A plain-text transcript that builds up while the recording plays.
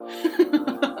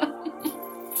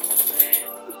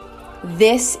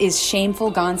This is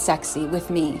Shameful Gone Sexy with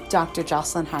me, Dr.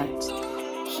 Jocelyn Hart.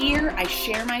 Here, I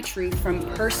share my truth from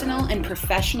personal and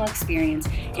professional experience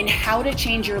in how to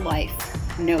change your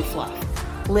life. No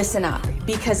fluff. Listen up,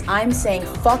 because I'm saying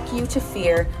fuck you to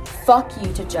fear, fuck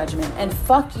you to judgment, and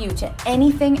fuck you to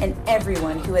anything and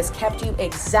everyone who has kept you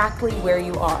exactly where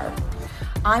you are.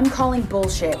 I'm calling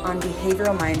bullshit on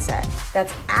behavioral mindset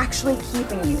that's actually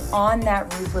keeping you on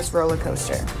that ruthless roller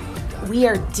coaster. We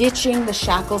are ditching the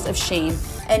shackles of shame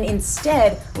and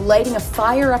instead lighting a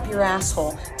fire up your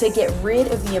asshole to get rid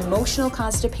of the emotional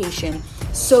constipation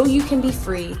so you can be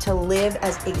free to live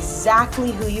as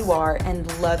exactly who you are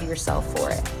and love yourself for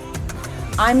it.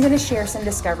 I'm going to share some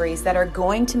discoveries that are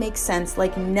going to make sense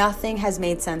like nothing has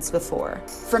made sense before.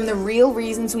 From the real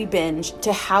reasons we binge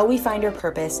to how we find our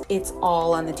purpose, it's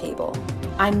all on the table.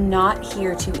 I'm not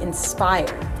here to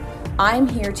inspire. I'm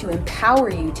here to empower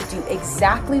you to do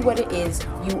exactly what it is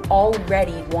you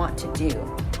already want to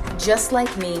do. Just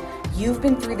like me, you've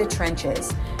been through the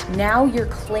trenches. Now you're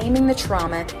claiming the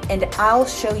trauma, and I'll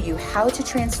show you how to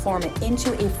transform it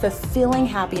into a fulfilling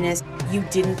happiness you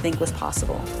didn't think was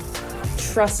possible.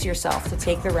 Trust yourself to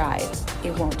take the ride.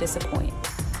 It won't disappoint.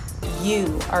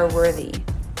 You are worthy.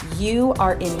 You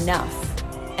are enough.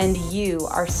 And you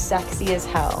are sexy as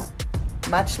hell.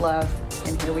 Much love,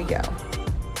 and here we go.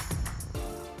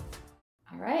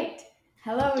 All right.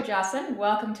 Hello, Jocelyn.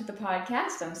 Welcome to the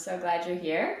podcast. I'm so glad you're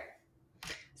here.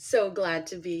 So glad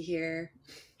to be here.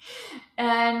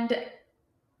 And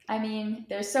I mean,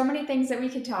 there's so many things that we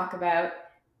could talk about,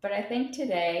 but I think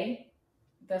today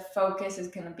the focus is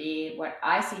going to be what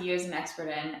I see you as an expert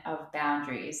in of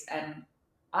boundaries. And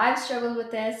I've struggled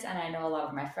with this, and I know a lot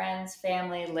of my friends,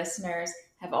 family, listeners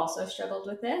have also struggled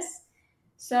with this.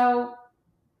 So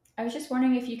I was just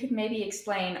wondering if you could maybe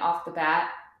explain off the bat,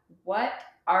 what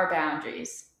are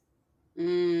boundaries?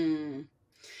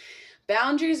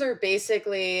 Boundaries are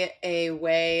basically a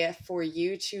way for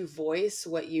you to voice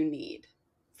what you need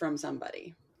from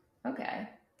somebody. Okay.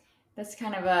 That's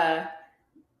kind of a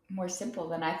more simple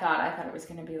than I thought. I thought it was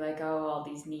going to be like, oh, all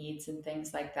these needs and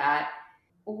things like that.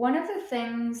 One of the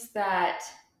things that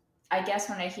I guess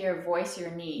when I hear voice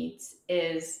your needs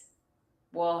is,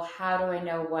 well, how do I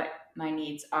know what my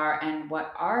needs are and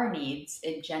what are needs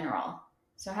in general?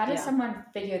 So how does someone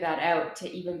figure that out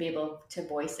to even be able to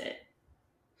voice it?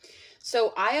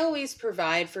 So I always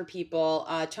provide for people,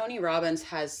 Tony Robbins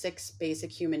has 6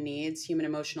 basic human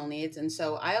emotional needs. And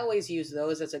so I always use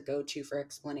those as a go-to for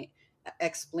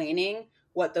explaining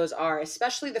what those are,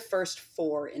 especially the first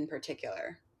 4 in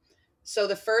particular. So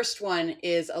the first one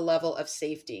is a level of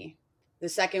safety. The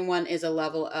second one is a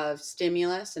level of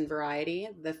stimulus and variety.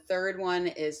 The third one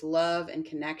is love and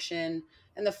connection.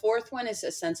 And the fourth one is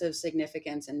a sense of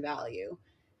significance and value.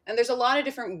 And there's a lot of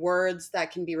different words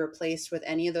that can be replaced with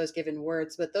any of those given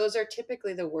words, but those are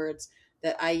typically the words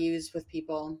that I use with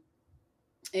people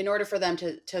in order for them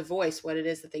to voice what it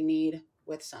is that they need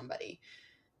with somebody,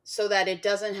 so that it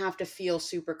doesn't have to feel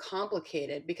super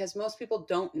complicated, because most people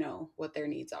don't know what their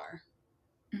needs are.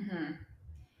 Mm-hmm.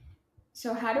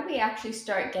 So how do we actually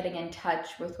start getting in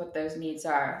touch with what those needs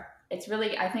are? It's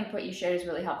really, I think what you shared is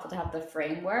really helpful to have the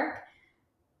framework.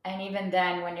 And even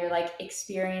then, when you're like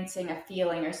experiencing a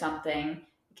feeling or something,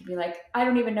 it can be like, I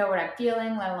don't even know what I'm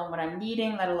feeling, let alone what I'm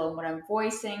needing, let alone what I'm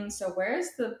voicing. So where's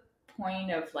the point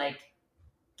of like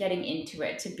getting into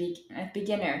it to be a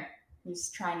beginner who's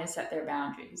trying to set their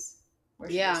boundaries? Where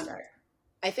should we start?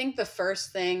 I think the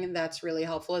first thing that's really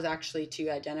helpful is actually to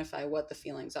identify what the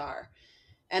feelings are.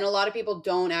 And a lot of people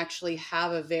don't actually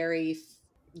have a very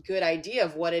good idea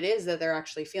of what it is that they're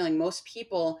actually feeling. Most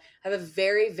people have a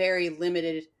very, very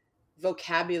limited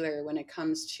vocabulary when it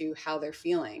comes to how they're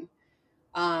feeling.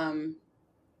 And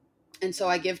so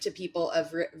I give to people a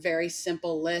very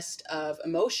simple list of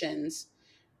emotions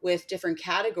with different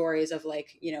categories of,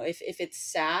 like, you know, if it's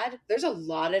sad, there's a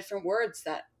lot of different words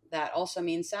that also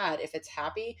mean sad. If it's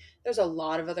happy, there's a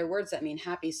lot of other words that mean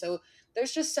happy. So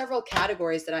there's just several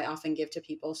categories that I often give to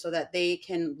people so that they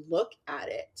can look at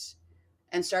it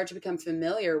and start to become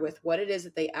familiar with what it is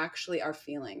that they actually are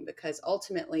feeling. Because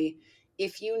ultimately,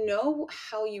 if you know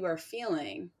how you are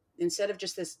feeling, instead of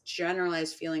just this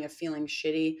generalized feeling of feeling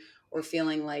shitty or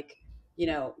feeling like, you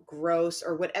know, gross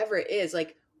or whatever it is,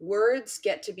 like, words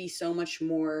get to be so much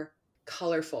more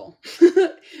colorful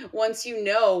once you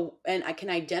know and I can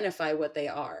identify what they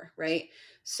are, right?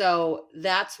 So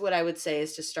that's what I would say,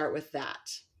 is to start with that.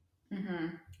 Mm-hmm.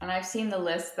 And I've seen the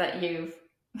list that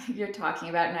you're talking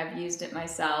about, and I've used it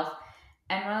myself.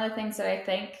 And one of the things that I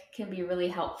think can be really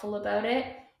helpful about it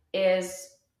is,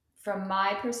 from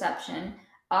my perception,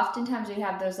 oftentimes we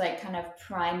have those like kind of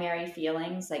primary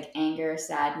feelings like anger,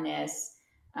 sadness,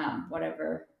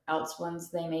 whatever else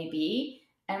ones they may be.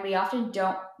 And we often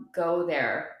don't go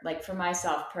there. Like for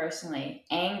myself personally,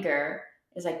 anger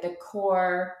is like the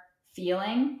core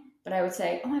feeling, but I would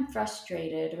say, oh, I'm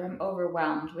frustrated or I'm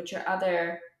overwhelmed, which are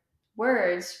other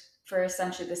words for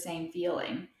essentially the same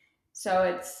feeling. So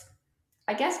it's,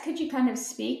 I guess, could you kind of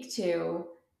speak to,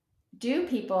 do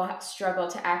people struggle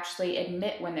to actually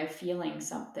admit when they're feeling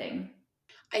something?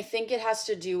 I think it has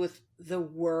to do with the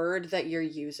word that you're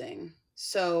using.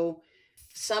 So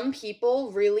some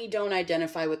people really don't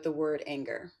identify with the word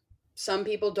anger. Some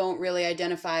people don't really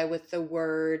identify with the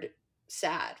word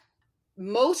sad.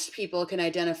 Most people can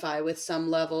identify with some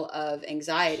level of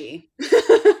anxiety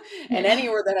and Yeah. any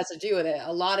word that has to do with it.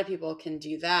 A lot of people can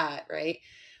do that, right?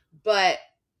 But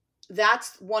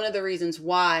that's one of the reasons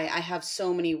why I have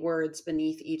so many words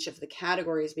beneath each of the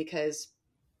categories, because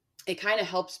it kind of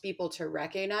helps people to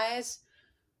recognize,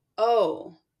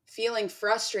 oh, feeling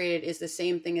frustrated is the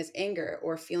same thing as anger,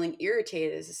 or feeling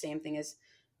irritated is the same thing as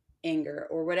anger,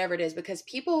 or whatever it is, because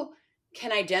people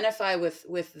can identify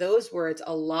with those words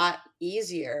a lot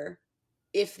easier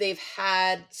if they've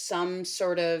had some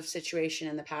sort of situation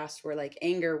in the past where like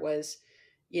anger was,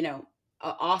 you know,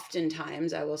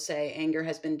 oftentimes I will say anger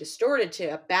has been distorted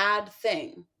to a bad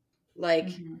thing.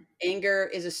 Like Hmm. anger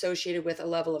is associated with a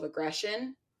level of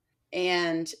aggression,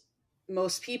 and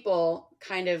most people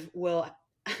kind of will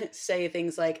say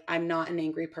things like, I'm not an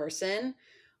angry person,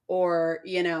 or,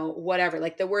 you know, whatever.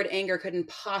 Like the word anger couldn't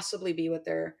possibly be what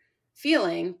they're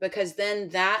feeling, because then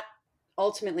that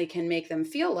ultimately can make them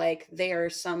feel like they are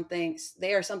something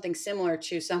similar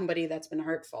to somebody that's been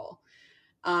hurtful.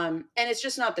 And it's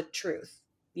just not the truth,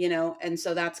 you know? And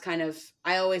so that's kind of,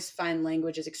 I always find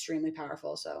language is extremely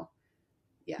powerful. So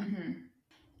yeah. Hmm.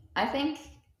 I think,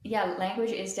 yeah,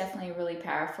 language is definitely really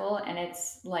powerful, and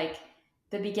it's like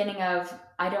the beginning of,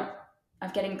 I don't,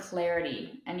 of getting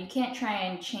clarity. And you can't try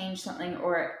and change something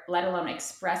or let alone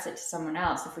express it to someone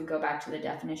else, if we go back to the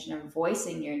definition of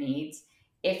voicing your needs,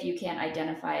 if you can't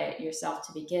identify it yourself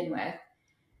to begin with.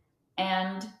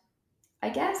 And I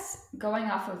guess going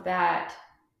off of that,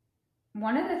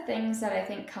 one of the things that I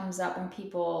think comes up when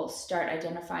people start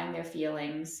identifying their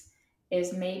feelings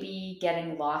is maybe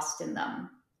getting lost in them.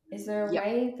 Is there a Yep.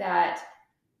 way that,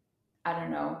 I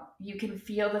don't know, you can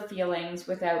feel the feelings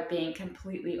without being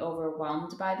completely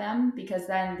overwhelmed by them? Because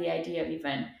then the idea of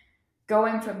even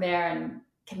going from there and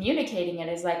communicating it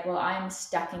is like, well, I'm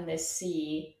stuck in this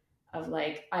sea of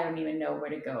like, I don't even know where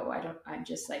to go. I'm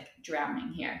just like drowning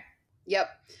here. Yep.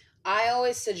 I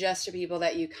always suggest to people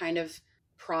that you kind of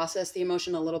process the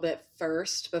emotion a little bit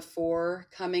first before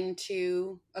coming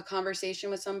to a conversation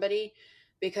with somebody,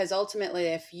 because ultimately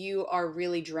if you are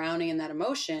really drowning in that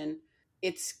emotion,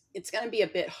 it's going to be a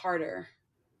bit harder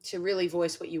to really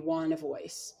voice what you want to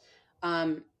voice.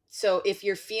 So if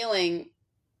you're feeling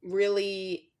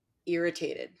really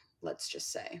irritated, let's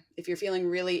just say, if you're feeling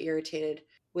really irritated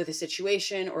with a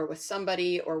situation or with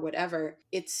somebody or whatever,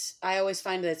 I always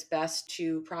find that it's best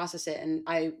to process it. And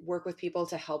I work with people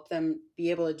to help them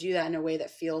be able to do that in a way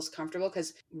that feels comfortable.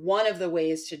 Because one of the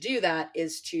ways to do that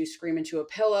is to scream into a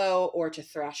pillow or to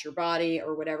thrash your body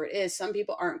or whatever it is. Some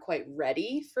people aren't quite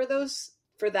ready for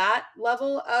that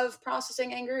level of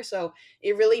processing anger. So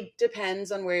it really depends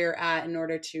on where you're at in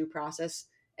order to process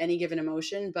any given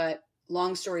emotion. But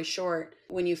long story short,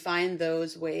 when you find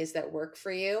those ways that work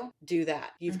for you, do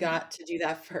that. You've Hmm. got to do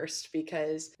that first,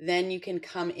 because then you can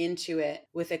come into it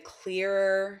with a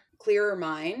clearer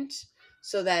mind,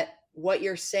 so that what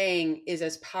you're saying is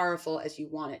as powerful as you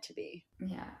want it to be.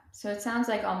 Yeah. So it sounds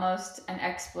like almost an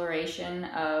exploration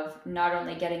of not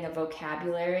only getting a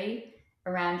vocabulary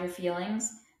around your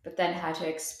feelings, but then how to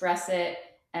express it,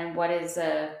 and what is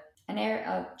a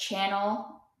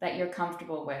channel that you're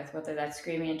comfortable with, whether that's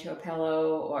screaming into a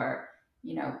pillow or,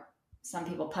 you know, some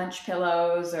people punch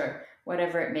pillows or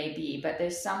whatever it may be. But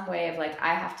there's some way of like,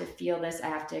 I have to feel this, I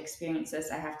have to experience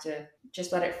this, I have to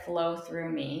just let it flow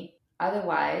through me.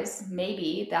 Otherwise,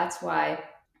 maybe that's why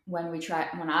when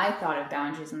I thought of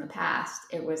boundaries in the past,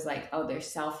 it was like, oh, they're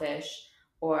selfish,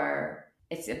 or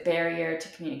it's a barrier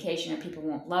to communication, or people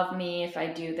won't love me if I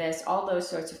do this. All those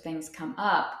sorts of things come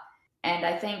up. And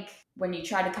I think when you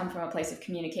try to come from a place of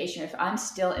communication, if I'm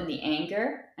still in the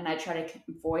anger and I try to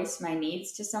voice my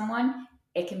needs to someone,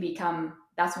 it can become,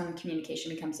 that's when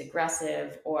communication becomes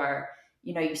aggressive, or,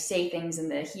 you know, you say things in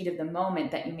the heat of the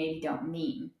moment that you maybe don't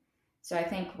mean. So I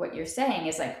think what you're saying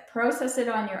is like, process it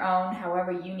on your own,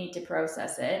 however you need to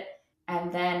process it.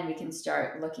 And then we can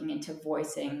start looking into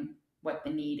voicing what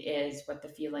the need is, what the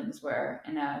feelings were,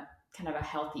 in a kind of a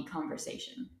healthy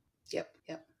conversation. Yep.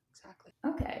 Exactly.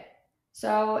 Okay.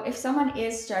 So if someone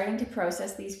is starting to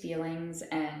process these feelings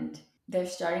and they're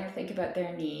starting to think about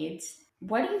their needs,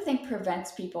 what do you think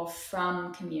prevents people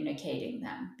from communicating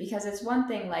them? Because it's one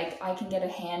thing, like, I can get a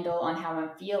handle on how I'm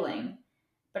feeling,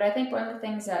 but I think one of the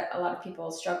things that a lot of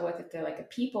people struggle with, if they're like a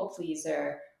people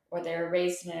pleaser or they're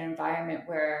raised in an environment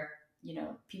where,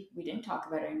 we didn't talk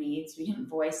about our needs, we didn't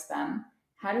voice them.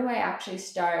 How do I actually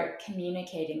start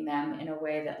communicating them in a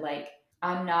way that, like,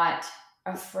 I'm not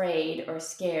afraid or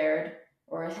scared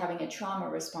or having a trauma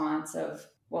response of,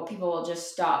 well, people will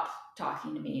just stop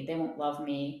talking to me, they won't love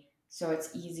me, so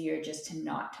it's easier just to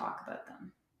not talk about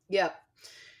them. Yep.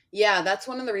 Yeah, that's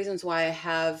one of the reasons why I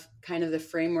have kind of the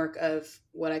framework of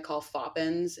what I call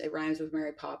FOPPINS. It rhymes with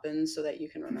Mary Poppins so that you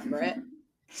can remember it.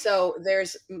 So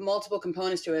there's multiple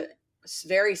components to it. It's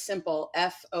very simple.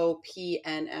 FOPNS,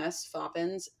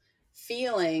 FOPPINS.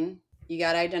 Feeling, you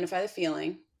got to identify the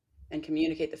feeling and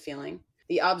communicate the feeling.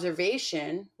 The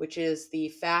observation, which is the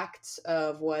facts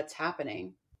of what's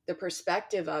happening. The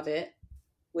perspective of it,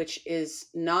 which is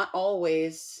not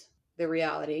always the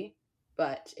reality,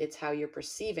 but it's how you're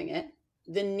perceiving it.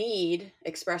 The need,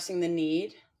 expressing the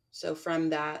need. So from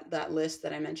that list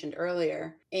that I mentioned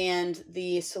earlier, and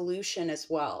the solution as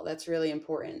well. That's really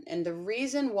important. And the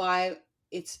reason why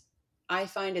I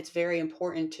find it's very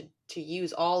important to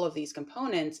use all of these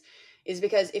components is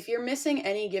because if you're missing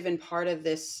any given part of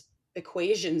this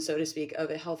equation, so to speak,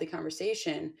 of a healthy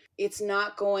conversation, it's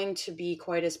not going to be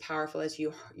quite as powerful as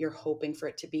you're hoping for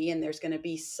it to be. And there's going to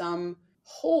be some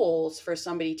holes for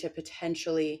somebody to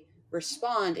potentially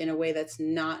respond in a way that's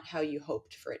not how you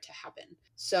hoped for it to happen.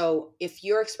 So if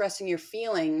you're expressing your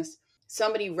feelings,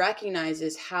 somebody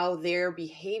recognizes how their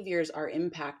behaviors are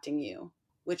impacting you,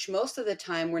 which most of the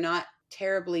time we're not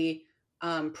terribly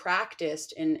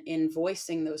practiced in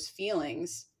voicing those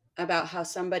feelings about how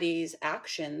somebody's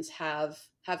actions have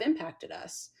impacted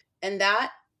us. And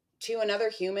that, to another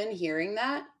human hearing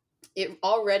that, it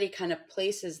already kind of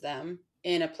places them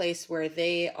in a place where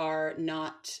they are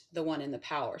not the one in the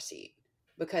power seat,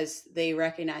 because they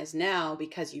recognize now,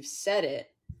 because you've said it,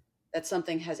 that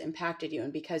something has impacted you.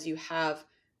 And because you have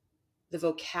the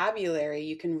vocabulary,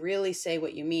 you can really say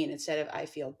what you mean instead of I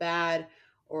feel bad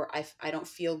or I don't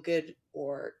feel good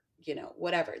or,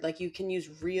 whatever. Like, you can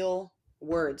use real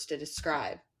words to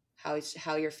describe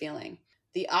how you're feeling.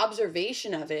 The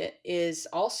observation of it is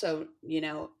also,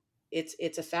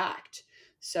 it's a fact.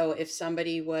 So if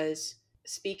somebody was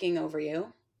speaking over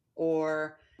you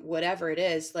or whatever it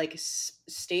is, like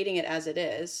stating it as it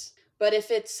is. But if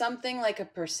it's something like a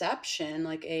perception,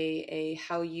 like a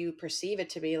how you perceive it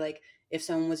to be, like if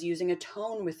someone was using a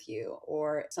tone with you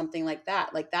or something like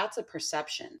that, like that's a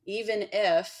perception. Even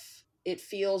if it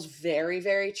feels very,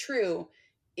 very true,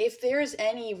 if there's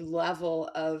any level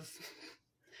of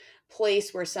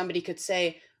place where somebody could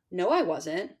say, no, I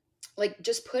wasn't, like,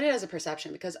 just put it as a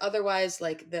perception, because otherwise,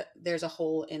 like, there's a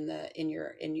hole in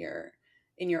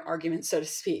your argument, so to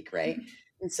speak, right?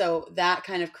 And so that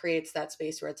kind of creates that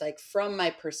space where it's like, from my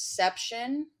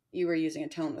perception, you were using a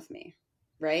tone with me,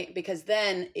 right? Because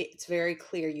then it's very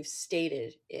clear you've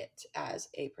stated it as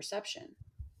a perception.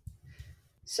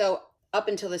 So up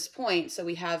until this point, so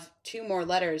we have 2 more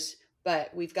letters,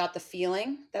 but we've got the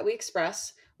feeling that we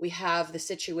express. We have the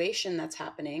situation that's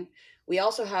happening. We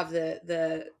also have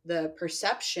the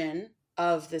perception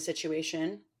of the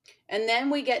situation. And then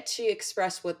we get to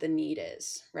express what the need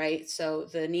is, right? So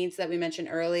the needs that we mentioned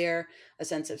earlier, a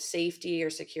sense of safety or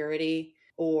security,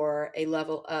 or a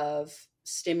level of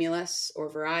stimulus or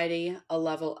variety, a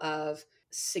level of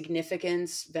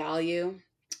significance, value,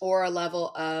 or a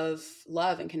level of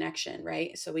love and connection,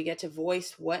 right? So we get to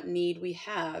voice what need we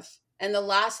have. And the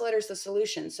last letter is the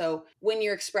solution. So when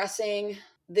you're expressing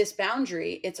this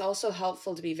boundary, it's also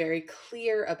helpful to be very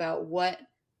clear about what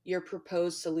your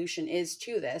proposed solution is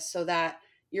to this, so that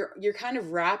you're kind of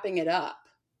wrapping it up.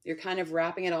 You're kind of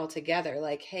wrapping it all together.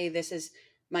 Like, hey, this is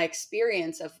my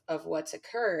experience of what's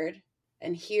occurred,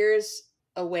 and here's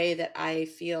a way that I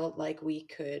feel like we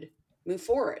could move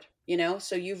forward.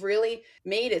 So you've really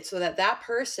made it so that that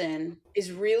person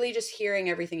is really just hearing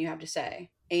everything you have to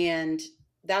say. And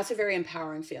that's a very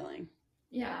empowering feeling.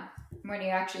 Yeah. When you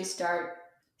actually start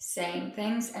saying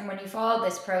things and when you follow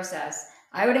this process,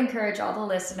 I would encourage all the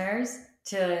listeners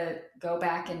to go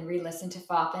back and re-listen to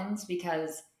FOPPINS,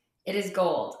 because it is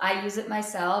gold. I use it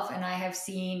myself, and I have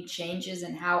seen changes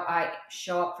in how I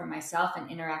show up for myself and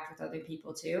interact with other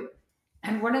people too.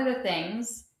 And one of the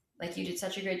things, like, you did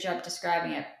such a great job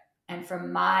describing it, and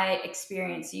from my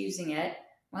experience using it,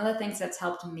 one of the things that's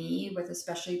helped me with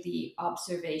especially the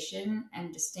observation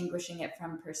and distinguishing it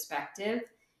from perspective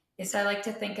is I like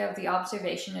to think of the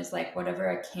observation as like whatever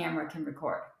a camera can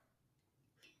record.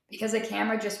 Because a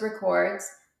camera just records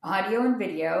audio and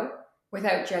video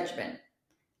without judgment.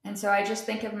 And so I just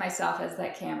think of myself as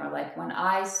that camera. Like when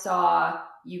I saw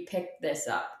you pick this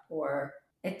up, or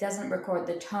it doesn't record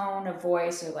the tone of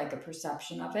voice or like a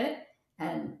perception of it.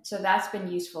 And so that's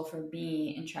been useful for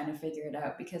me in trying to figure it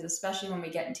out, because especially when we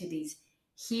get into these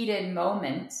heated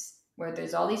moments where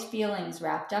there's all these feelings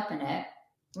wrapped up in it,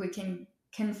 we can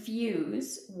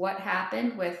confuse what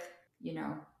happened with,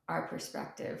 our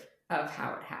perspective of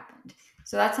how it happened.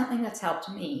 So that's something that's helped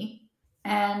me.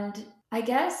 And I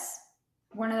guess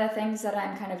one of the things that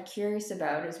I'm kind of curious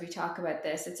about as we talk about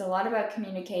this, it's a lot about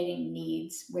communicating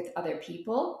needs with other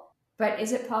people, but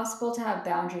is it possible to have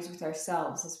boundaries with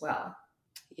ourselves as well?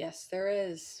 Yes, there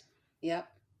is. Yep.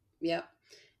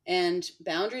 And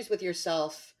boundaries with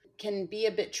yourself can be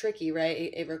a bit tricky,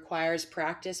 right? It requires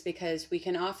practice, because we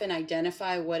can often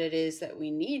identify what it is that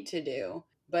we need to do,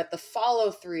 but the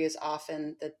follow through is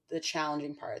often the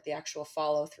challenging part, the actual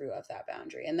follow through of that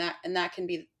boundary. And that can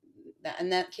be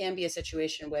a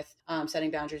situation with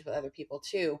setting boundaries with other people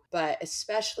too. But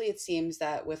especially it seems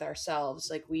that with ourselves,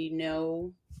 like we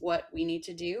know what we need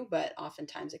to do, but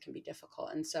oftentimes it can be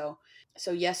difficult. And so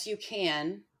yes, you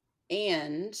can.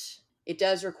 And it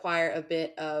does require a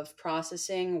bit of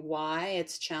processing why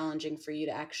it's challenging for you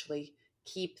to actually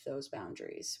keep those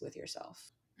boundaries with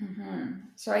yourself. Mm-hmm.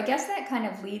 So I guess that kind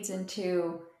of leads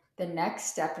into the next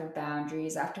step of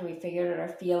boundaries. After we figured out our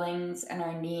feelings and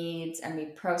our needs and we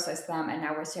process them and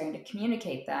now we're starting to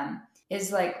communicate them,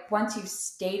 is like once you've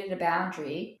stated a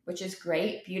boundary, which is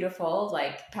great, beautiful,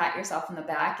 like pat yourself on the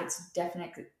back, it's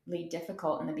definitely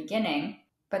difficult in the beginning.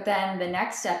 But then the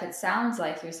next step, it sounds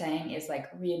like you're saying, is like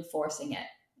reinforcing it.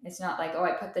 It's not like, oh,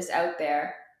 I put this out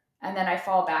there and then I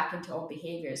fall back into old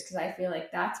behaviors, because I feel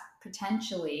like that's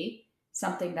potentially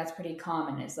something that's pretty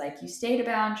common, is like you state a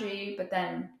boundary, but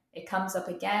then it comes up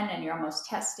again and you're almost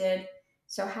tested.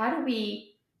 So how do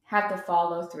we have the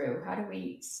follow through? How do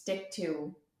we stick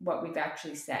to what we've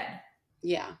actually said?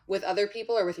 Yeah. With other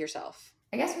people or with yourself?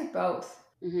 I guess with both.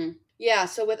 Mm-hmm. Yeah.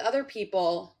 So with other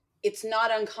people, it's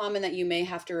not uncommon that you may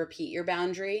have to repeat your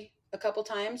boundary a couple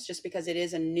times, just because it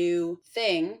is a new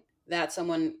thing that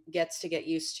someone gets to get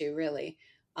used to, really.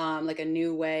 Like a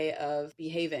new way of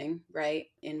behaving, right?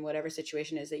 In whatever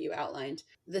situation is that you outlined.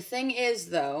 The thing is,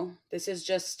 though, this is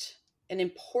just an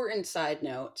important side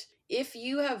note. If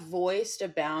you have voiced a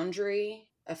boundary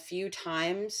a few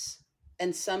times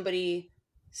and somebody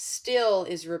still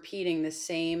is repeating the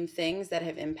same things that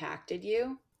have impacted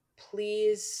you,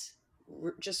 please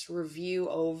just review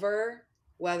over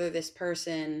whether this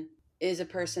person is a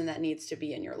person that needs to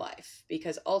be in your life.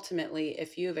 Because ultimately,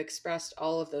 if you have expressed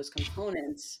all of those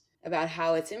components about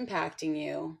how it's impacting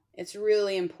you, it's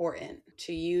really important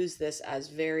to use this as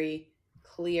very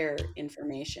clear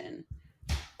information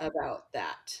about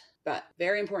that. But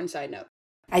very important side note.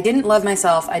 I didn't love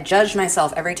myself. I judged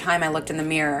myself every time I looked in the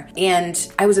mirror, and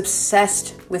I was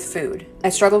obsessed with food. I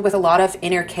struggled with a lot of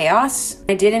inner chaos.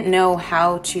 I didn't know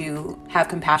how to have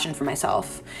compassion for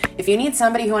myself. If you need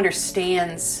somebody who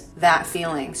understands that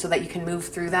feeling so that you can move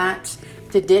through that,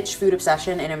 to ditch food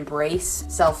obsession and embrace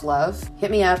self-love,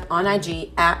 hit me up on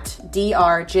IG at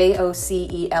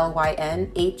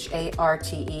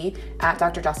DrJocelynHarte at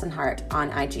Dr. Jocelyn Hart on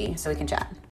IG so we can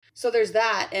chat. So there's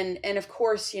that. And of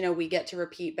course, we get to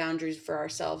repeat boundaries for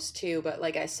ourselves too. But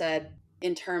like I said,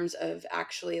 in terms of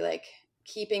actually like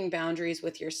keeping boundaries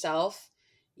with yourself,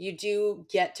 you do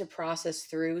get to process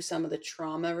through some of the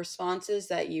trauma responses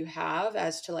that you have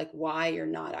as to like why you're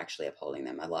not actually upholding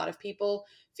them. A lot of people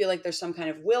feel like there's some kind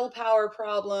of willpower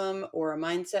problem or a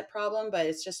mindset problem, but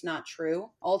it's just not true.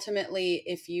 Ultimately,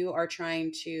 if you are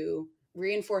trying to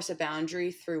reinforce a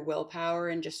boundary through willpower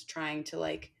and just trying to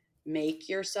like make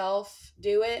yourself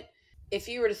do it, if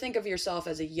you were to think of yourself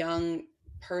as a young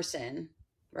person,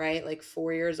 right, like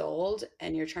 4 years old,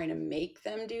 and you're trying to make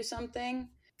them do something,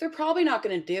 they're probably not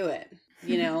going to do it.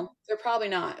 They're probably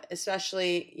not,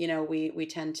 especially, we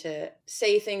tend to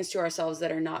say things to ourselves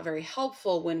that are not very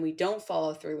helpful when we don't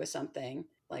follow through with something,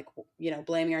 like,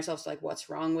 blaming ourselves, like, what's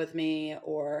wrong with me,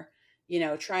 or,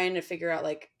 trying to figure out,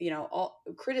 like, all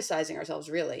criticizing ourselves,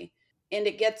 really. And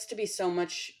it gets to be so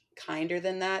much kinder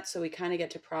than that. So we kind of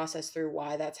get to process through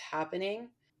why that's happening,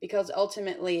 because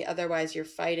ultimately, otherwise you're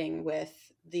fighting with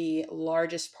the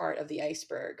largest part of the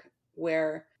iceberg,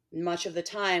 where much of the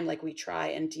time, like, we try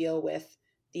and deal with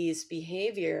these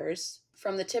behaviors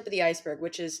from the tip of the iceberg,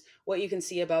 which is what you can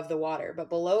see above the water. But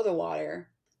below the water,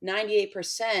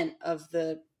 98% of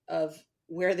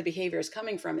where the behavior is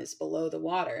coming from is below the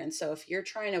water. And so if you're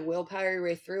trying to willpower your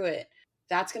way through it,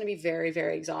 that's going to be very,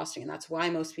 very exhausting. And that's why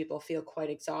most people feel quite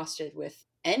exhausted with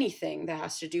anything that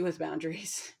has to do with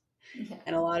boundaries. Yeah.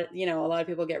 And a lot of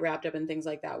people get wrapped up in things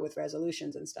like that with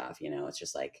resolutions and stuff. It's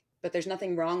just like, but there's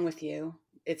nothing wrong with you.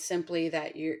 It's simply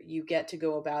that you get to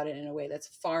go about it in a way that's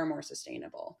far more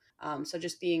sustainable. So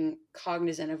just being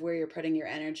cognizant of where you're putting your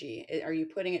energy. Are you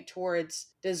putting it towards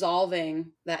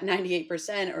dissolving that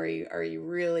 98%, or are you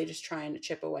really just trying to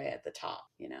chip away at the top,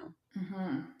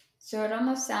 Mm-hmm. So it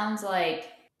almost sounds like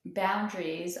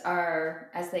boundaries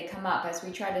are, as they come up, as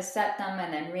we try to set them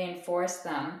and then reinforce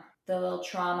them, the little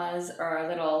traumas or a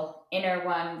little inner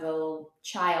one, the little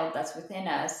child that's within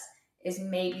us is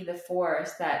maybe the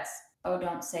force that's, oh,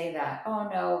 don't say that. Oh,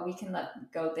 no, we can let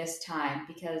go this time.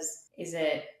 Because is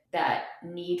it that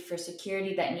need for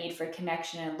security, that need for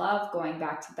connection and love, going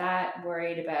back to that,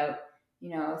 worried about,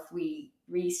 if we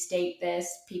restate this,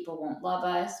 people won't love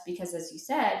us? Because as you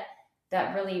said,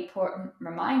 that really important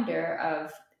reminder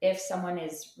of, if someone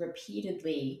is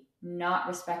repeatedly not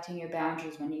respecting your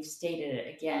boundaries when you've stated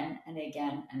it again and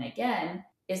again and again,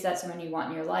 is that someone you want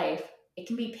in your life? It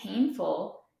can be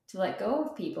painful to let go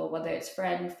of people, whether it's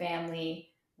friend, family,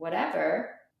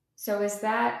 whatever. So is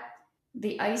that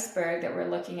the iceberg that we're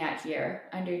looking at here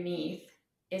underneath?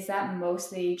 Is that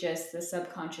mostly just the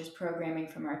subconscious programming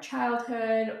from our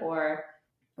childhood, or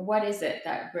what is it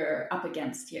that we're up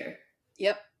against here?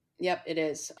 Yep, it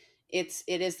is. It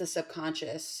is the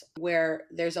subconscious, where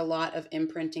there's a lot of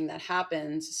imprinting that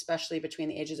happens, especially between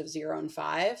the ages of 0 and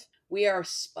 5. We are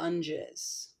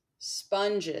sponges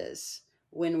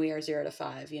when we are 0 to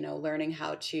 5, learning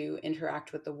how to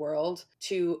interact with the world,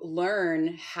 to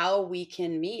learn how we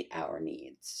can meet our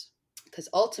needs. Because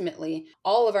ultimately,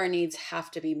 all of our needs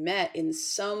have to be met in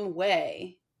some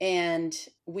way, and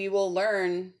we will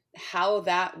learn how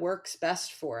that works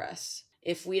best for us.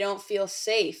 If we don't feel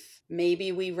safe,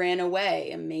 maybe we ran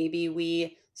away, and maybe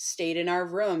we stayed in our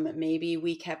room. Maybe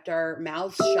we kept our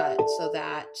mouths shut so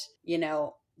that,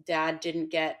 dad didn't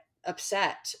get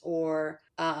upset, or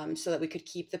so that we could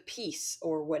keep the peace,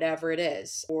 or whatever it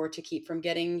is, or to keep from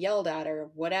getting yelled at,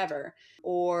 or whatever,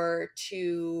 or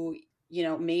to,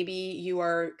 maybe you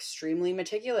are extremely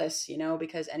meticulous,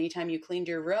 because anytime you cleaned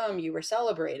your room, you were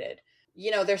celebrated.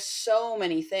 There's so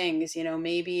many things,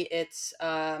 maybe it's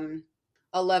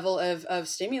a level of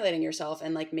stimulating yourself,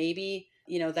 and like maybe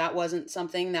that wasn't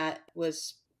something that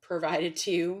was provided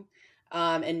to you,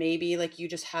 and maybe like you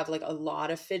just have like a lot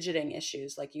of fidgeting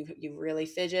issues, like you really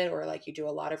fidget, or like you do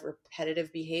a lot of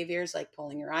repetitive behaviors like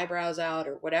pulling your eyebrows out,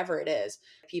 or whatever it is.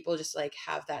 People just like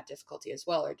have that difficulty as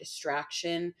well, or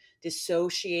distraction,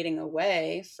 dissociating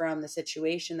away from the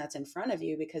situation that's in front of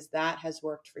you because that has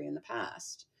worked for you in the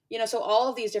past. So all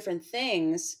of these different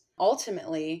things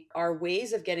ultimately are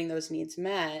ways of getting those needs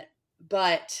met.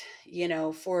 But,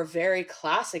 for a very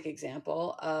classic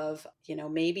example of,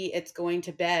 maybe it's going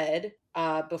to bed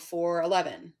before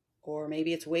 11, or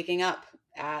maybe it's waking up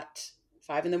at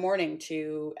 5 a.m.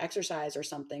 to exercise or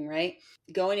something, right?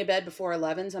 Going to bed before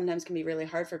 11 sometimes can be really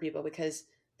hard for people because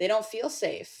they don't feel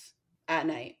safe at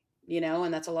night.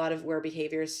 And that's a lot of where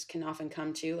behaviors can often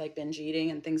come to, like binge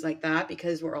eating and things like that,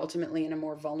 because we're ultimately in a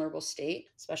more vulnerable state,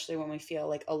 especially when we feel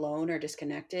like alone or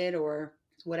disconnected or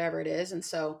whatever it is. And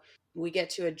so we get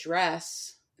to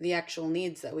address the actual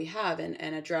needs that we have, and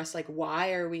address like,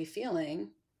 why are we feeling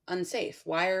unsafe?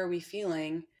 Why are we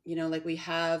feeling, like we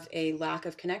have a lack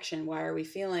of connection? Why are we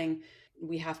feeling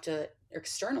we have to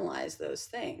externalize those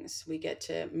things? We get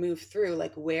to move through,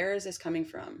 like, where is this coming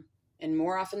from? And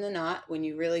more often than not, when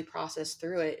you really process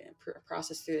through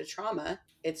the trauma,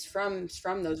 it's from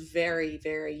those very,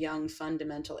 very young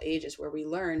fundamental ages where we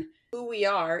learn who we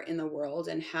are in the world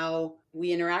and how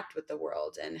we interact with the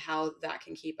world, and how that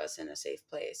can keep us in a safe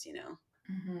place,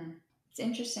 Mm-hmm. It's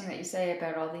interesting that you say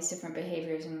about all these different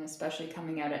behaviors, and especially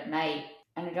coming out at night.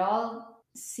 And it all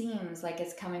seems like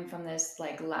it's coming from this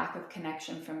like lack of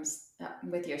connection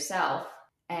with yourself.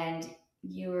 And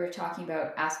you were talking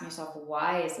about asking yourself,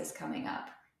 why is this coming up?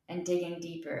 And digging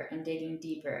deeper and digging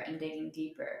deeper and digging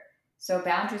deeper. So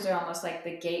boundaries are almost like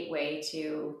the gateway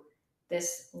to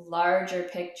this larger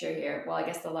picture here. Well, I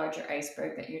guess the larger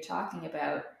iceberg that you're talking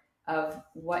about, of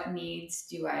what needs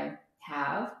do I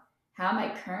have? How am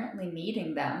I currently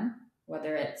meeting them?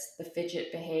 Whether it's the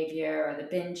fidget behavior or the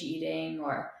binge eating,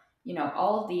 or,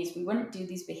 all of these, we wouldn't do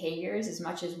these behaviors as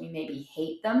much as we maybe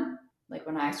hate them. Like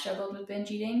when I struggled with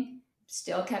binge eating,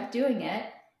 still kept doing it.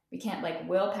 We can't like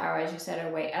willpower, as you said,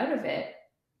 our way out of it.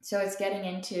 So it's getting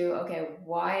into, okay,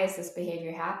 why is this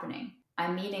behavior happening?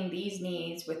 I'm meeting these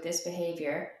needs with this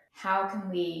behavior. How can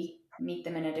we meet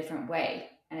them in a different way?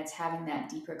 and it's having that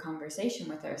deeper conversation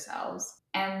with ourselves.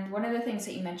 And one of the things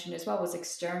that you mentioned as well was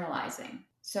externalizing.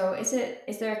 So is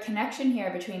there a connection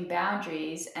here between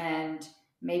boundaries and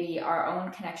maybe our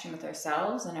own connection with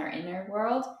ourselves and our inner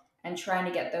world, and trying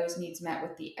to get those needs met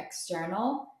with the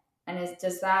external? And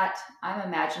I'm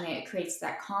imagining it creates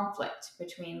that conflict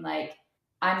between, like,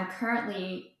 I'm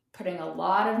currently putting a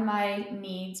lot of my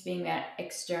needs being met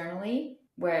externally,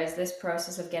 whereas this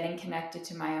process of getting connected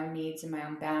to my own needs and my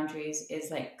own boundaries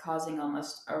is like causing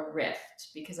almost a rift,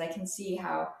 because I can see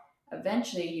how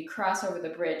eventually you cross over the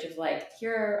bridge of like,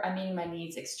 here I'm meeting my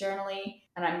needs externally,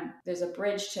 and there's a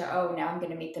bridge to, oh, now I'm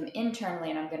going to meet them internally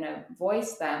and I'm going to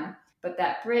voice them. But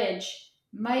that bridge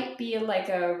might be like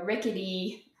a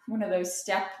rickety, one of those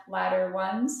step ladder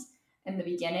ones in the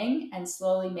beginning, and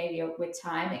slowly, maybe with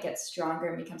time, it gets stronger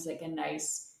and becomes like a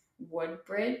nice wood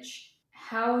bridge.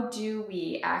 How do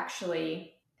we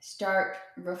actually start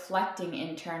reflecting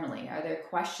internally? Are there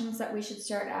questions that we should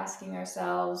start asking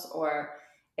ourselves? Or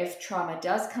if trauma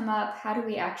does come up, how do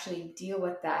we actually deal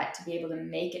with that to be able to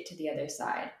make it to the other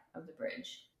side of the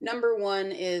bridge? Number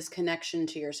one is connection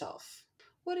to yourself.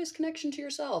 What is connection to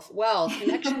yourself? Well,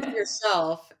 connection to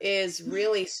yourself is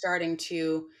really starting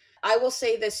to, I will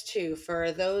say this too,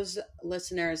 for those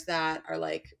listeners that are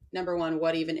like, number one,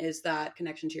 what even is that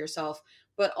connection to yourself?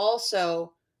 But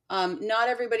also, not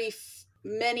everybody,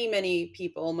 many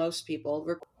people, most people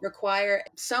require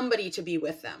somebody to be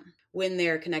with them when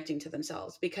they're connecting to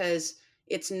themselves, because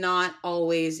it's not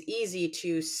always easy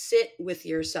to sit with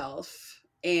yourself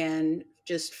and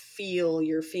just feel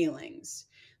your feelings.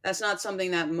 That's not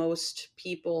something that most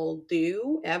people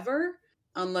do ever,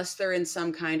 unless they're in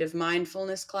some kind of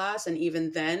mindfulness class. And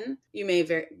even then, you may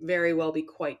very, very well be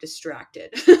quite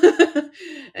distracted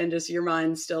and just your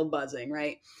mind's still buzzing,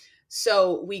 right?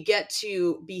 So we get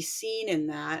to be seen in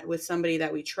that with somebody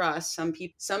that we trust. Some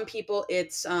people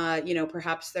it's,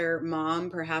 perhaps their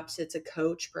mom, perhaps it's a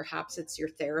coach, perhaps it's your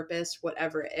therapist,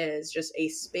 whatever it is, just a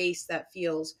space that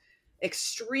feels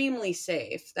extremely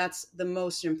safe. That's the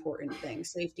most important thing.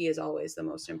 Safety is always the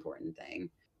most important thing.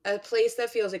 A place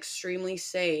that feels extremely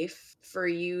safe for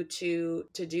you to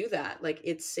do that. Like,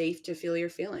 it's safe to feel your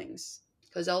feelings.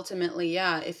 Because ultimately,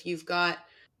 yeah, if you've got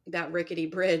that rickety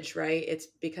bridge, right, it's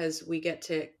because we get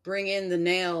to bring in the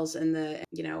nails and the,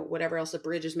 whatever else the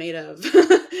bridge is made of.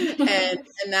 and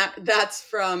that's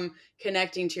from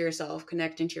connecting to yourself.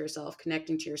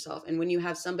 And when you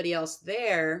have somebody else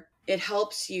there, it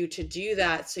helps you to do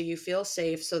that, so you feel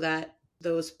safe, so that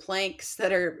those planks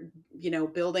that are,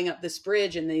 building up this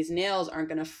bridge and these nails aren't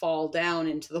going to fall down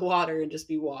into the water and just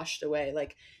be washed away.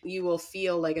 Like, you will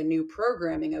feel like a new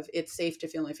programming of, it's safe to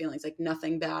feel my feelings. Like,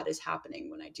 nothing bad is happening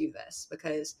when I do this.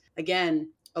 Because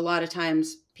again, a lot of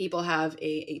times people have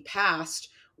a past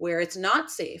where it's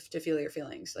not safe to feel your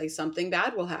feelings. Like, something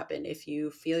bad will happen if you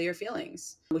feel your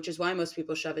feelings, which is why most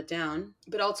people shove it down.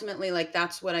 But ultimately, like,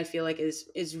 that's what I feel like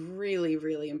is really,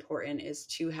 really important, is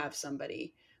to have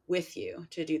somebody with you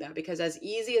to do that. Because as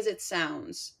easy as it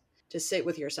sounds to sit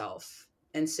with yourself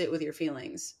and sit with your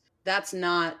feelings, it's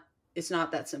not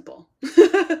that simple.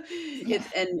 Yeah.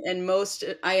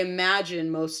 I imagine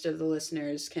most of the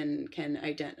listeners can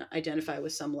identify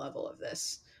with some level of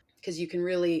this, because you can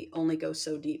really only go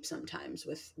so deep sometimes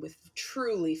with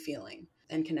truly feeling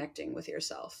and connecting with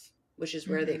yourself, which is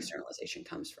where the externalization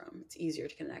comes from. It's easier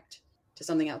to connect to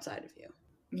something outside of you.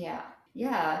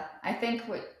 Yeah, I think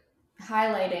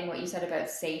highlighting what you said about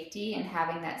safety and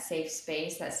having that safe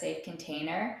space, that safe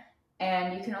container,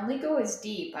 and you can only go as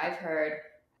deep. I've heard,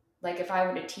 like, if I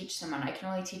were to teach someone, I can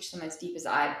only teach them as deep as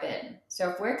I've been. So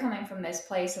if we're coming from this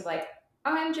place of like,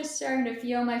 I'm just starting to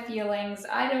feel my feelings,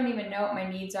 I don't even know what my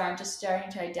needs are, I'm just starting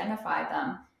to identify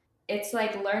them. It's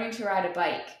like learning to ride a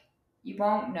bike. You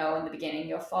won't know in the beginning,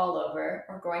 you'll fall over.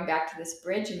 Or going back to this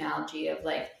bridge analogy of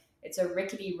like, it's a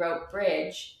rickety rope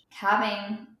bridge,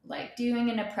 doing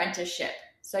an apprenticeship.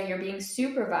 So you're being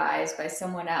supervised by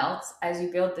someone else as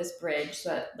you build this bridge, so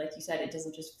that, like you said, it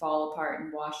doesn't just fall apart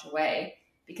and wash away.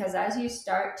 Because as you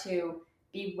start to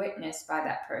be witnessed by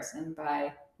that person,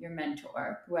 by your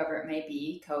mentor, whoever it may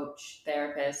be, coach,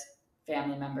 therapist,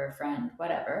 family member, friend,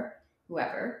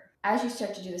 whoever, as you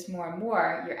start to do this more and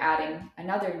more, you're adding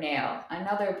another nail,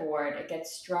 another board. It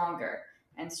gets stronger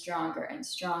and stronger and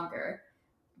stronger.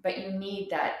 But you need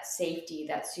that safety,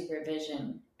 that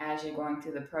supervision as you're going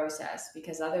through the process,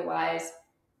 because otherwise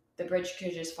the bridge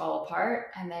could just fall apart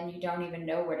and then you don't even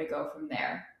know where to go from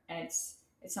there. And it's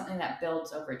something that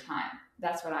builds over time.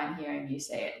 That's what I'm hearing you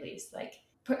say, at least. Like,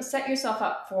 set yourself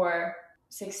up for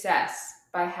success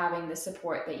by having the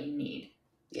support that you need.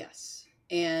 Yes.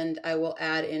 And I will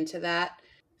add into that,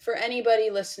 for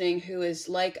anybody listening who is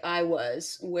like I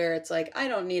was, where it's like, I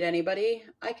don't need anybody,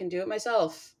 I can do it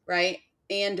myself, right?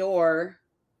 And or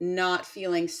not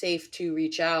feeling safe to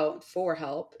reach out for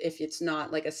help if it's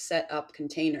not like a set up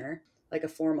container, like a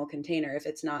formal container, if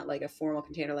it's not like a formal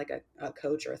container, like a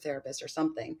coach or a therapist or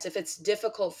something. If it's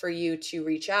difficult for you to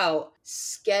reach out,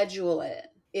 schedule it.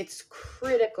 It's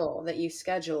critical that you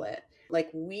schedule it. Like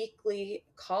weekly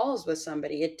calls with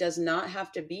somebody. It does not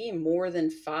have to be more than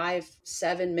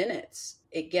 5-7 minutes.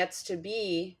 It gets to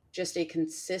be just a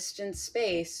consistent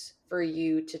space for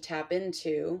you to tap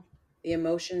into the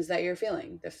emotions that you're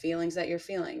feeling, the feelings that you're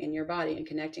feeling in your body and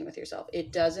connecting with yourself.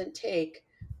 It doesn't take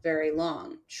very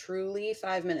long, truly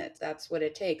 5 minutes. That's what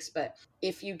it takes. But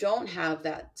if you don't have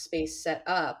that space set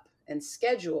up and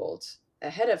scheduled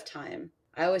ahead of time,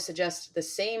 I always suggest the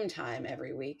same time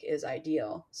every week is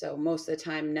ideal. So most of the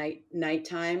time,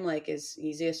 nighttime like is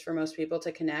easiest for most people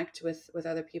to connect with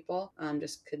other people,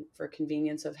 for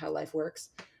convenience of how life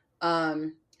works.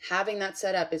 Having that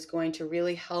set up is going to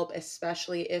really help,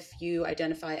 especially if you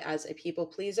identify as a people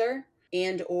pleaser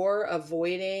and or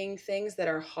avoiding things that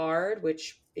are hard,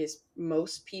 which is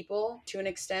most people to an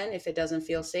extent. If it doesn't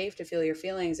feel safe to feel your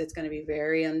feelings, it's going to be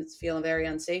feel very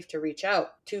unsafe to reach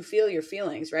out to feel your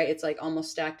feelings, right? It's like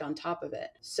almost stacked on top of it.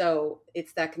 So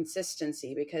it's that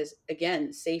consistency because,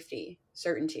 again, safety,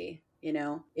 certainty.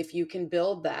 If you can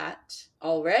build that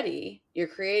already, you're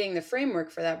creating the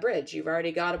framework for that bridge. You've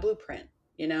already got a blueprint.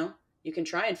 You can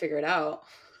try and figure it out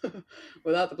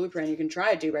without the blueprint. You can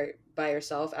try to do by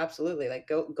yourself. Absolutely. Like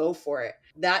go for it.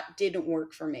 That didn't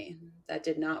work for me. That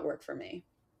did not work for me.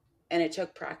 And it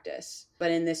took practice.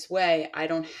 But in this way, I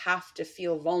don't have to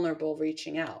feel vulnerable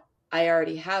reaching out. I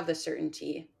already have the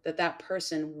certainty that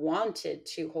person wanted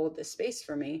to hold the space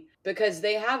for me because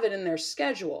they have it in their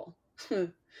schedule.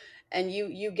 And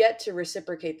you get to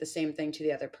reciprocate the same thing to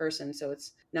the other person. So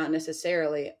it's not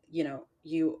necessarily,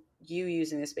 you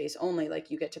using the space only,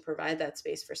 like you get to provide that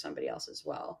space for somebody else as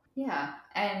well. Yeah.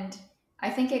 And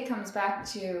I think it comes back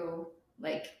to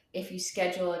like, if you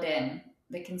schedule it in,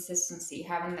 the consistency,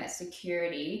 having that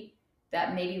security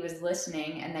that maybe was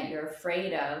listening and that you're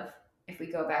afraid of. If we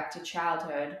go back to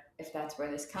childhood, if that's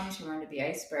where this comes from under the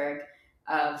iceberg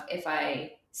of if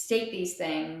I state these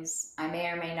things, I may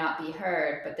or may not be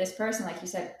heard, but this person, like you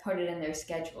said, put it in their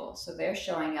schedule. So they're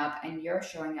showing up and you're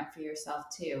showing up for yourself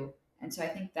too. And so I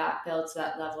think that builds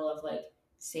that level of like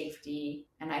safety,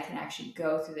 and I can actually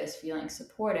go through this feeling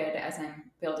supported as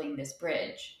I'm building this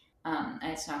bridge. And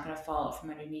it's not going to fall from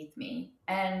underneath me.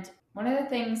 And one of the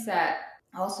things that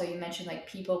also you mentioned, like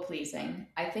people pleasing,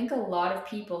 I think a lot of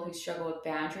people who struggle with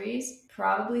boundaries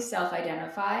probably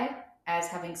self-identify as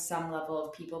having some level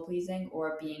of people pleasing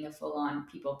or being a full-on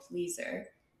people pleaser.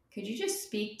 Could you just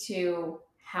speak to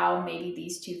how maybe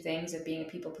these two things of being a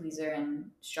people pleaser and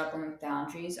struggling with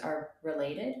boundaries are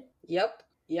related? Yep.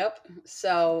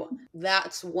 So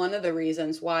that's one of the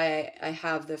reasons why I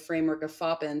have the framework of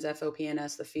FOPNS,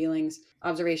 FOPNS, the feelings,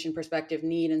 observation, perspective,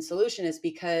 need, and solution, is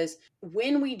because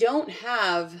when we don't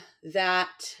have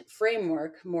that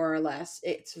framework, more or less,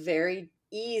 it's very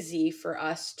easy for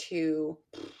us to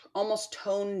almost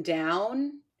tone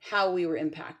down how we were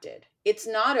impacted. It's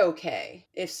not okay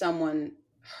if someone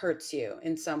hurts you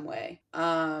in some way.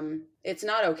 It's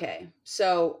not okay.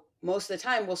 So most of the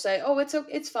time we'll say, oh,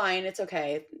 it's fine. It's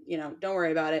okay. Don't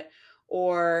worry about it.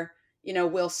 Or,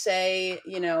 we'll say,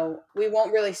 we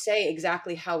won't really say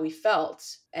exactly how we felt.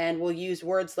 And we'll use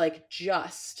words like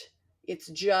it's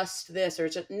just this, or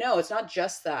no, it's not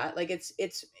just that. Like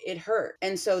it hurt.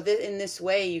 And so in this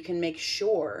way, you can make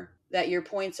sure that your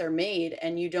points are made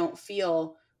and you don't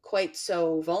feel quite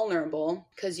so vulnerable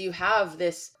because you have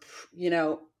this,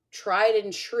 tried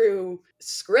and true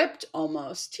script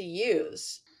almost to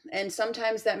use. And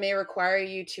sometimes that may require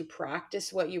you to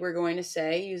practice what you were going to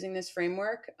say using this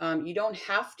framework. You don't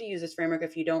have to use this framework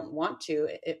if you don't want to,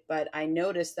 but I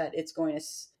noticed that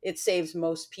it saves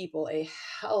most people a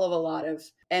hell of a lot of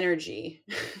energy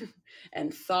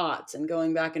and thoughts and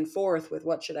going back and forth with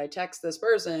what should I text this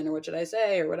person or what should I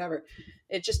say or whatever.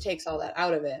 It just takes all that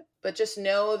out of it. But just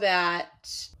know that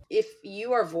if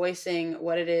you are voicing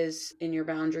what it is in your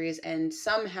boundaries and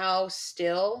somehow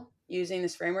still using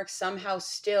this framework, somehow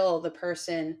still the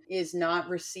person is not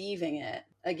receiving it,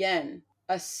 again,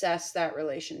 assess that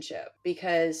relationship,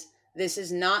 because this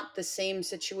is not the same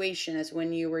situation as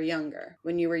when you were younger.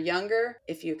 When you were younger,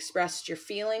 if you expressed your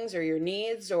feelings or your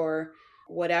needs or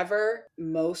whatever,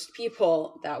 most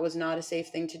people, that was not a safe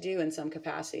thing to do in some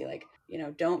capacity. Like,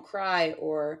 don't cry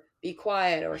or be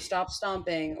quiet or stop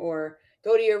stomping or,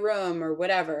 go to your room or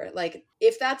whatever. Like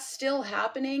if that's still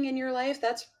happening in your life,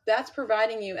 that's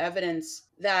providing you evidence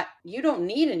that you don't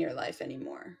need in your life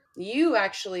anymore. You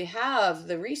actually have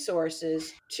the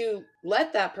resources to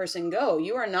let that person go.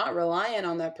 You are not reliant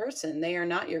on that person. They are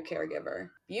not your caregiver.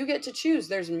 You get to choose.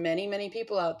 There's many, many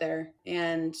people out there.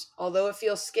 And although it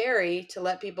feels scary to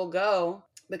let people go,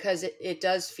 because it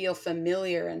does feel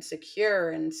familiar and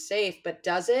secure and safe, but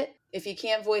does it? If you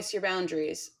can't voice your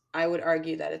boundaries, I would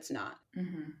argue that it's not.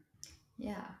 Mm-hmm.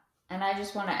 Yeah. And I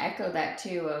just want to echo that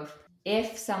too of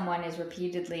if someone is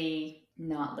repeatedly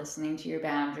not listening to your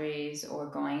boundaries or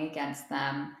going against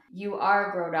them, you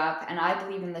are grown up. And I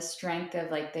believe in the strength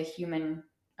of like the human,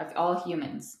 of all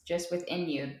humans, just within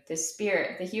you, the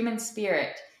spirit, the human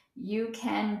spirit. You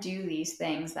can do these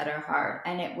things that are hard,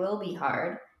 and it will be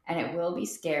hard and it will be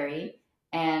scary.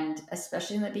 And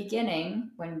especially in the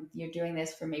beginning, when you're doing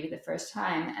this for maybe the first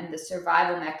time, and the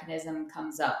survival mechanism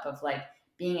comes up of like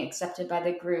being accepted by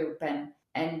the group,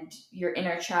 and your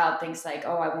inner child thinks like,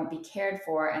 oh, I won't be cared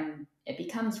for, and it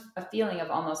becomes a feeling of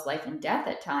almost life and death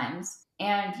at times,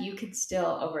 and you could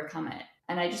still overcome it.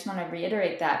 And I just want to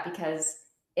reiterate that because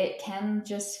it can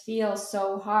just feel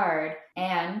so hard,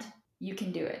 and you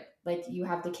can do it. Like you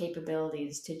have the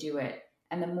capabilities to do it,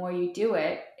 and the more you do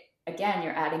it, again,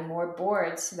 you're adding more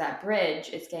boards to that bridge.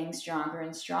 It's getting stronger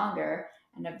and stronger,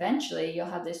 and eventually you'll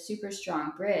have this super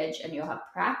strong bridge, and you'll have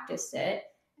practiced it,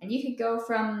 and you could go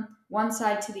from one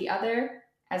side to the other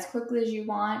as quickly as you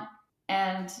want.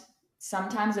 And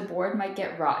sometimes a board might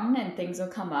get rotten and things will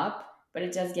come up, but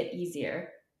it does get easier.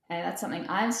 And that's something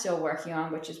I'm still working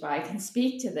on, which is why I can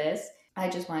speak to this. I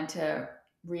just wanted to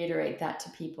reiterate that to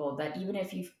people, that even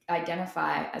if you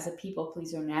identify as a people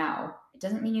pleaser now, it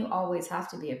doesn't mean you always have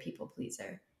to be a people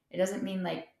pleaser. It doesn't mean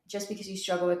like just because you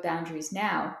struggle with boundaries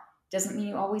now, doesn't mean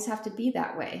you always have to be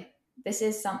that way. This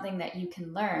is something that you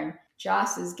can learn.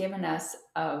 Joss has given us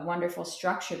a wonderful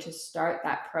structure to start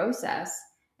that process.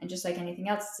 And just like anything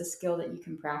else, it's a skill that you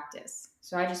can practice.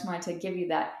 So I just wanted to give you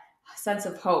that sense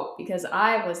of hope, because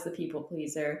I was the people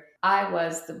pleaser. I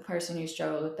was the person who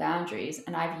struggled with boundaries.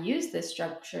 And I've used this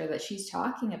structure that she's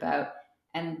talking about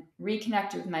and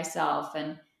reconnected with myself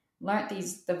and learned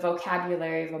the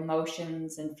vocabulary of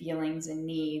emotions and feelings and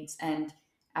needs, and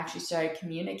actually started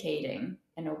communicating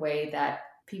in a way that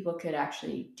people could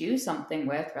actually do something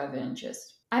with, rather than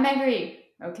just, I'm angry.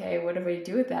 Okay, what do we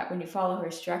do with that? When you follow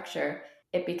her structure,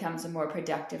 it becomes a more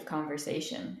productive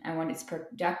conversation. And when it's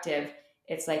productive,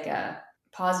 it's like a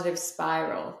positive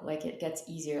spiral. Like it gets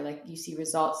easier, like you see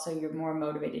results, so you're more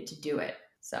motivated to do it.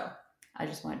 So I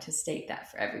just wanted to state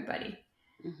that for everybody.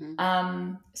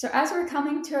 Mm-hmm. So as we're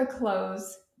coming to a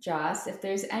close, Joss, if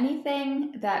there's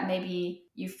anything that maybe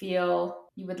you feel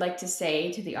you would like to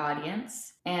say to the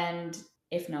audience, and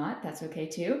if not, that's okay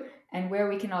too, and where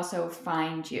we can also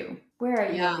find you. Where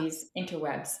are you in these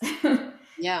interwebs?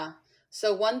 Yeah.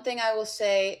 So one thing I will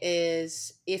say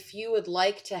is, if you would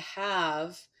like to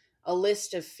have a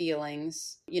list of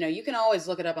feelings, you can always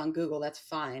look it up on Google, that's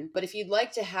fine. But if you'd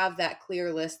like to have that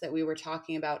clear list that we were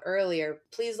talking about earlier,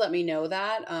 please let me know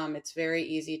that. It's very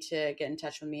easy to get in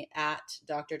touch with me at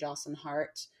Dr. Jocelyn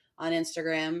Hart on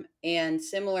Instagram. And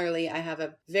similarly, I have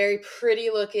a very pretty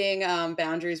looking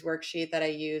boundaries worksheet that I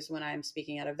use when I'm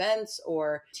speaking at events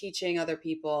or teaching other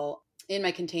people in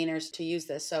my containers to use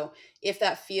this. So if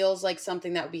that feels like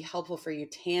something that would be helpful for you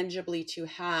tangibly to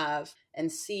have and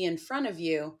see in front of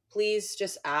you, please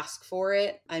just ask for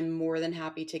it. I'm more than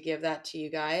happy to give that to you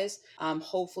guys.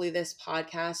 Hopefully this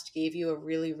podcast gave you a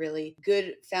really, really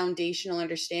good foundational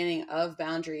understanding of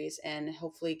boundaries, and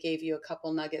hopefully gave you a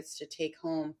couple nuggets to take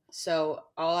home. So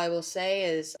all I will say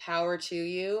is power to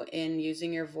you in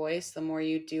using your voice. The more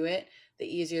you do it, the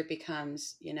easier it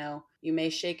becomes. You may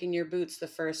shake in your boots the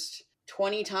first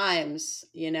 20 times,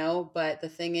 but the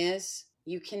thing is,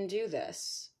 you can do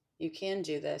this. You can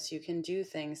do this. You can do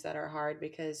things that are hard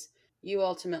because you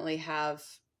ultimately have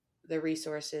the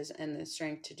resources and the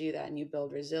strength to do that, and you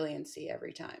build resiliency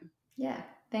every time. Yeah.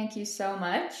 Thank you so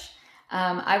much.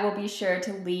 I will be sure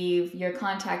to leave your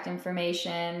contact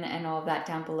information and all of that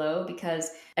down below, because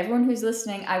everyone who's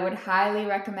listening, I would highly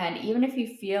recommend, even if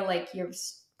you feel like you're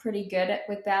pretty good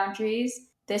with boundaries,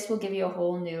 this will give you a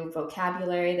whole new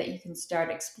vocabulary that you can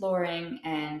start exploring,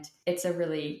 and it's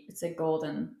a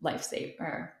golden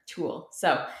lifesaver tool.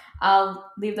 So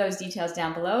I'll leave those details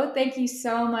down below. Thank you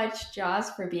so much,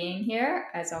 Joss, for being here.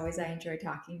 As always, I enjoy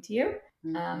talking to you.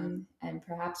 Mm-hmm. And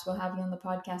perhaps we'll have you on the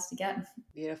podcast again.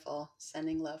 Beautiful.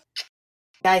 Sending love.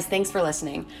 Guys, thanks for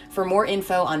listening. For more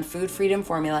info on Food Freedom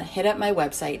Formula, hit up my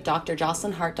website,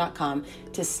 drjocelynhart.com,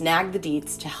 to snag the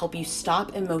deets to help you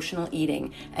stop emotional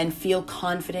eating and feel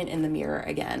confident in the mirror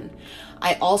again.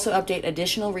 I also update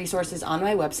additional resources on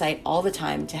my website all the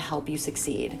time to help you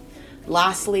succeed.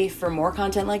 Lastly, for more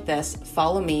content like this,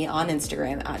 follow me on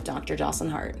Instagram at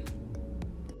drjocelynhart.